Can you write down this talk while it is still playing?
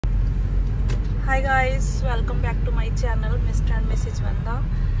Hi guys, welcome back to my channel mister and Mrs वंदा।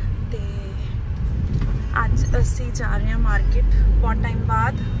 तो अज असी जा रहे हैं मार्केट बहुत टाइम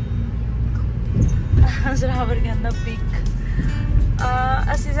बाद। जरावर कहना पिक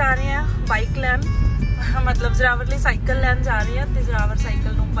असी जा रहे हैं बाइक लैन, मतलब जरावर लिए साइकिल लैन जा रहे हैं। तो जरावर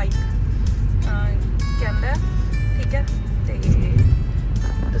साइकिल नूं बाइक कहता, ठीक है।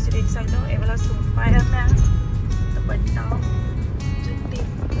 तो तुसीं देख सकते हो, ये वाला सूट पाया मैं, दुपट्टा, जुत्ती।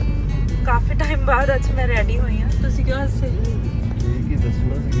 काफ़ी टाइम बाद अज मैं रेडी हुई हाँ। तुसीं क्यों हसे?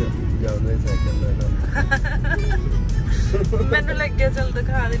 मैनू लगे चल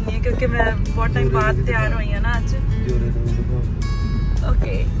दिखा दिनी है, क्योंकि मैं बहुत टाइम बाद तैयार हुई हाँ ना अज।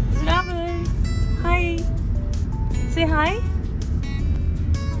 ओके जरावर, हाय, से हाय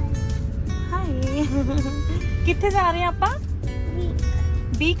हाय। कित्थे जा रहे हैं आपां?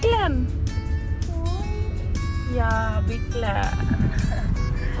 बीक लैन या बीक लैन।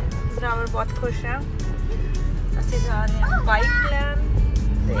 जरावर बहुत खुश है। असी जा रहे हैं बाइक लैन,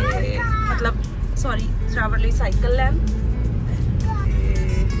 मतलब सॉरी जरावर लिए साइकिल लैन।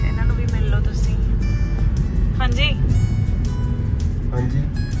 इन्हों भी मिल लो तुसी। हाँ जी हाँ जी,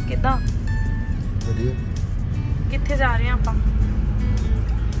 किदा बढ़िया। कित्थे जा रहे हैं आपां?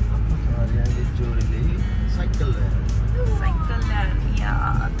 जा रहे हैं जोड़े लिए साइकिल लैन। साइकिल लैन या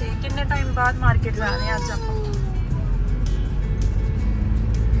ते कितने टाइम बाद मार्केट जा रहे हैं अज आपां?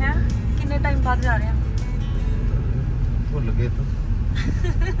 हैं कितने टाइम बाद जा रहे हैं? भुल गए तो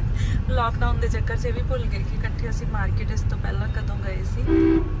लॉकडाउन के चक्कर से भी भुल गए कि इकट्ठे असी मार्केट इस तो पहला कदों गए सी।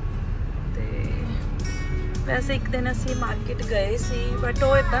 ते वैसे एक दिन असी मार्केट गए सी, बट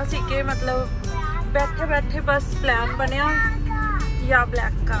वो इदा सी कि मतलब बैठे बैठे बस प्लान बनया या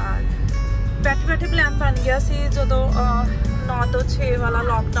ब्लैक कार। बैठे बैठे प्लान बन गया सी जदों 9 ਤੋਂ 6 वाला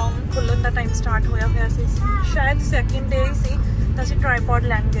लॉकडाउन खुलन का टाइम स्टार्ट होया हुआ सी। शायद सैकेंड डे ही सी। तो असी ट्राईपॉड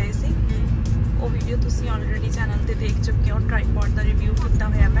लैन गए सी। वो वीडियो तुसी ऑलरेडी चैनल पे देख चुके हो। ट्राईपॉड का रिव्यू किया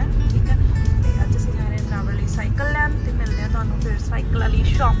हुआ मैं, ठीक है। तो अज असीं जा रहे हैं जरावर लिए साइकिल लैन। तो मिलते हैं तुहानूं फिर साइकिल वाली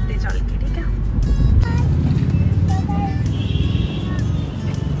शॉप पे चल के, ठीक है।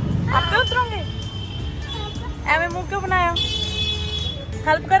 आपे उतरोगे? एवं मुंह क्यों बनाया?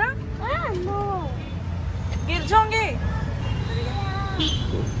 हेल्प करा? गिर जाओगे?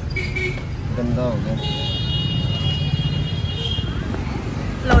 गंदा हो गया।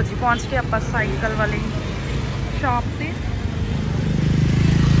 लो जी, पहुंच के आप साइकिल वाली शॉप पे।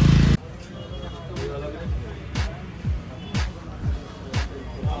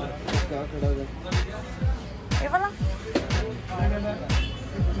 ये वाला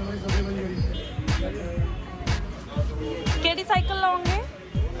केड़ी साइकिल लाओगे?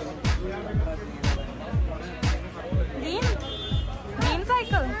 ग्रीन ग्रीन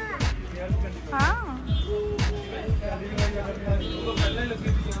साइकिल, हाँ।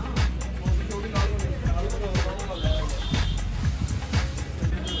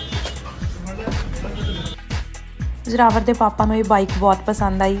 जरावर के पापा को ये बाइक बहुत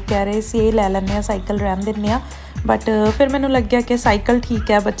पसंद आई। कह रहे सी ये लै लें, साइकिल रहन दें। बट फिर मैनू लग्या कि साइकिल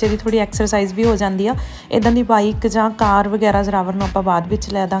ठीक है, बच्चे की थोड़ी एक्सरसाइज भी हो जाती है। इदां दी बाइक जां कार वगैरह जरावर नूं आपां बाद विच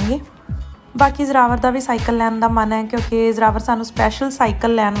लै दांगे। बाकी जरावर का भी साइकिल लैन का मन है, क्योंकि जरावर सानू स्पैशल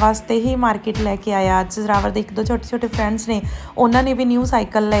साइकिल लैन वास्ते ही मार्केट लैके आया। अज जरावर के एक दो छोटे छोटे फ्रेंड्स ने, उन्होंने भी न्यू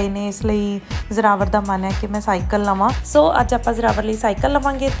साइकिल लए ने, इसलिए जरावर का मन है कि मैं साइकिल लवां। सो अज आप जरावर लिए साइकिल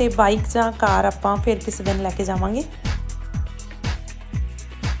लवांगे, तो बाइक जां कार आपां फिर किसी दिन लैके जावांगे।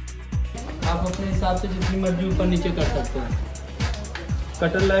 आप अपने हिसाब से जितनी मर्जी ऊपर नीचे कर सकते हैं।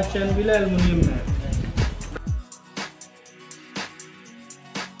 कटर लाइफ चैन भी है, एल्युमिनियम में है।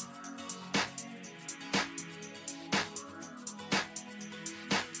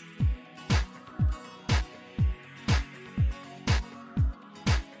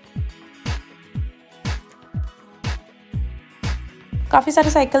 काफ़ी सारे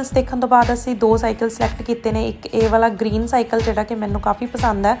साइकिल्स देखने तो बाद असी 2 साइकिल सिलेक्ट किए हैं। एक ये वाला ग्रीन साइकिल जोड़ा कि मैनू काफ़ी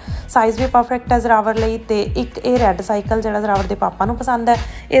पसंद है, साइज़ भी परफेक्ट है जरावर लिए। तो एक ये रैड साइकिल जोड़ा जरावर के पापा को पसंद है।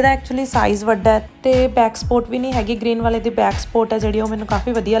 यदा एक्चुअली साइज़ वड्डा है, तो बैक सपोर्ट भी नहीं हैगी। ग्रीन वाले की बैक सपोर्ट है जी, मैनू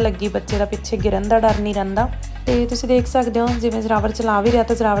काफ़ी वधिया लगी। बच्चे का पिछे गिरन का डर नहीं रहिंदा। तो तुसीं देख सकते हो, जिवें जरावर चला भी रहा,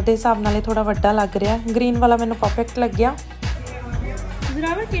 तो जरावर के हिसाब नाल थोड़ा वड्डा लग रहा। ग्रीन वाला मैनू परफेक्ट लग्या।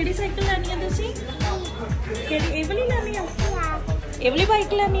 जरावर किहड़ी साइकिल लैनी है तुसीं? किहड़ी ये वाली लैनी है? ये वाली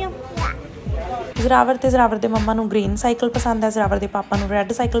बाइक लैनी है? जरावर ते जरावर दे मम्मा नूं ग्रीन साइकिल पसंद है, जरावर दे पापा नूं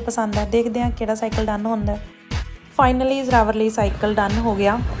रैड साइकिल पसंद है। देखते हैं किहड़ा साइकिल डन होंदा है। फाइनली जरावर लिए साइकिल डन हो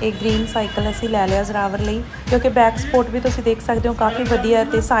गया। एक ग्रीन साइकिल असी लै लिया जरावर लिए, क्योंकि बैक सपोर्ट भी तुसीं देख सकते हो काफ़ी वधिया है,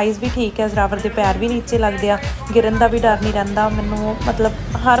 तो साइज़ भी ठीक है। जरावर के पैर भी नीचे लगते हैं, गिरन का भी डर नहीं रहिंदा। मैनू मतलब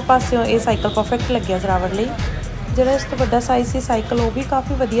हर पासों ये साइकिल परफेक्ट लग्या जरावर लिए। ਜਿਹੜਾ ਇਸ ਤੋਂ ਵੱਡਾ ਸਾਈਜ਼ ਸੀ ਸਾਈਕਲ ਉਹ ਵੀ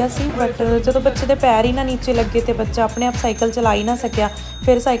ਕਾਫੀ ਵਧੀਆ ਸੀ, ਬਟ ਜਦੋਂ ਬੱਚੇ ਦੇ ਪੈਰ ਹੀ ਨਾ ਨੀਚੇ ਲੱਗੇ ਤੇ ਬੱਚਾ ਆਪਣੇ ਆਪ ਸਾਈਕਲ ਚਲਾ ਹੀ ਨਾ ਸਕਿਆ,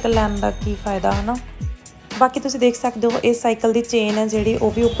 ਫਿਰ ਸਾਈਕਲ ਲੈਣ ਦਾ ਕੀ ਫਾਇਦਾ ਹੈ ਨਾ। ਬਾਕੀ ਤੁਸੀਂ ਦੇਖ ਸਕਦੇ ਹੋ ਇਸ ਸਾਈਕਲ ਦੀ ਚੇਨ ਹੈ ਜਿਹੜੀ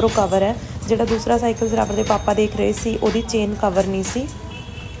ਉਹ ਵੀ ਉੱਪਰੋਂ ਕਵਰ ਹੈ। ਜਿਹੜਾ ਦੂਸਰਾ ਸਾਈਕਲ ਜ਼ੋਰਾਵਰ ਦੇ ਪਾਪਾ ਦੇਖ ਰਹੇ ਸੀ ਉਹਦੀ ਚੇਨ ਕਵਰ ਨਹੀਂ ਸੀ।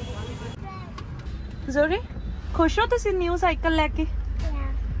 ਜ਼ੋਰੀ ਖੁਸ਼ ਹੋ ਤੁਸੀਂ ਨਿਊ ਸਾਈਕਲ ਲੈ ਕੇ?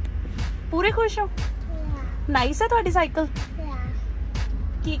 ਪੂਰੇ ਖੁਸ਼ ਹੋ? ਨਾਈਸ ਹੈ ਤੁਹਾਡੀ ਸਾਈਕਲ?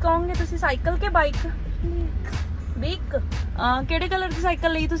 ਕੀ ਕਹੋਗੇ ਤੁਸੀਂ, ਸਾਈਕਲ ਕੇ ਬਾਈਕ? ਬਿਕ। ਕਿਹੜੇ ਕਲਰ ਦੀ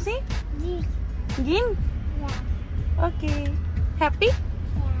ਸਾਈਕਲ ਲਈ ਤੁਸੀਂ? ਗ੍ਰੀਨ। Okay, happy?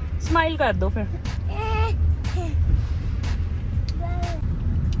 ਸਮਾਈਲ ਕਰ ਦੋ ਫਿਰ।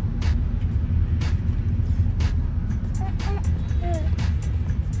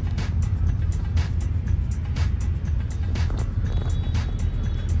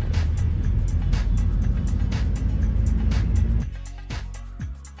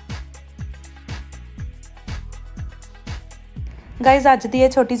 ਗਾਇਜ਼ ਅੱਜ ਦੀ ਇਹ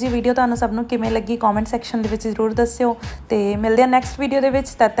ਛੋਟੀ ਜਿਹੀ ਵੀਡੀਓ ਤੁਹਾਨੂੰ ਸਭ ਨੂੰ ਕਿਵੇਂ ਲੱਗੀ ਕਮੈਂਟ ਸੈਕਸ਼ਨ ਦੇ ਵਿੱਚ ਜ਼ਰੂਰ ਦੱਸਿਓ, ਤੇ ਮਿਲਦੇ ਹਾਂ ਨੈਕਸਟ ਵੀਡੀਓ ਦੇ ਵਿੱਚ।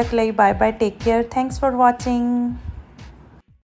 ਤਦ ਤੱਕ ਲਈ bye bye, take care, thanks for watching.